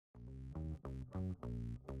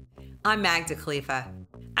I'm Magda Khalifa.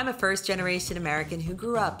 I'm a first-generation American who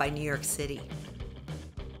grew up by New York City.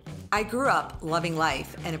 I grew up loving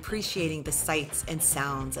life and appreciating the sights and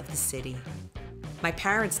sounds of the city. My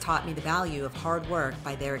parents taught me the value of hard work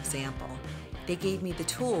by their example. They gave me the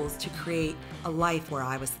tools to create a life where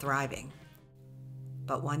I was thriving.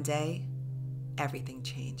 But one day, everything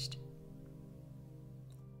changed.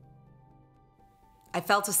 I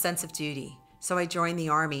felt a sense of duty, so I joined the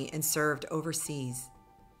Army and served overseas.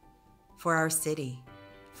 For our city,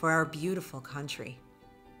 for our beautiful country,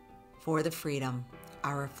 for the freedom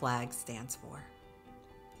our flag stands for.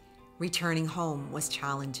 Returning home was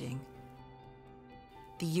challenging.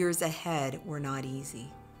 The years ahead were not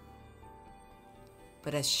easy.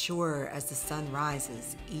 But as sure as the sun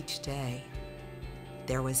rises each day,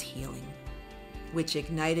 there was healing, which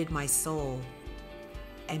ignited my soul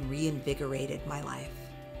and reinvigorated my life.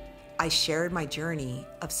 I shared my journey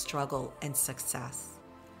of struggle and success.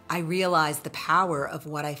 I realized the power of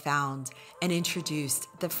what I found and introduced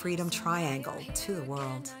the Freedom Triangle to the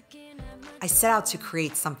world. I set out to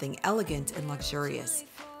create something elegant and luxurious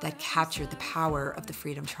that captured the power of the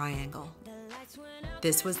Freedom Triangle.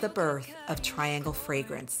 This was the birth of Triangle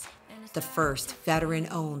Fragrance, the first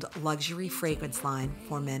veteran-owned luxury fragrance line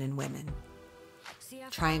for men and women.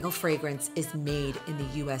 Triangle Fragrance is made in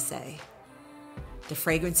the USA. The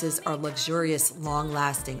fragrances are luxurious,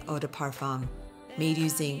 long-lasting eau de parfum made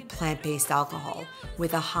using plant-based alcohol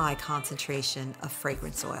with a high concentration of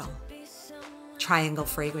fragrance oil. Triangle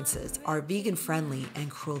fragrances are vegan-friendly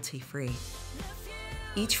and cruelty-free.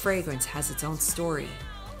 Each fragrance has its own story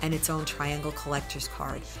and its own Triangle collector's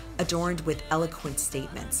card adorned with eloquent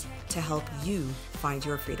statements to help you find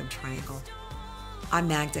your Freedom Triangle. I'm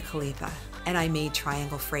Magda Khalifa, and I made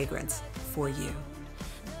Triangle Fragrance for you.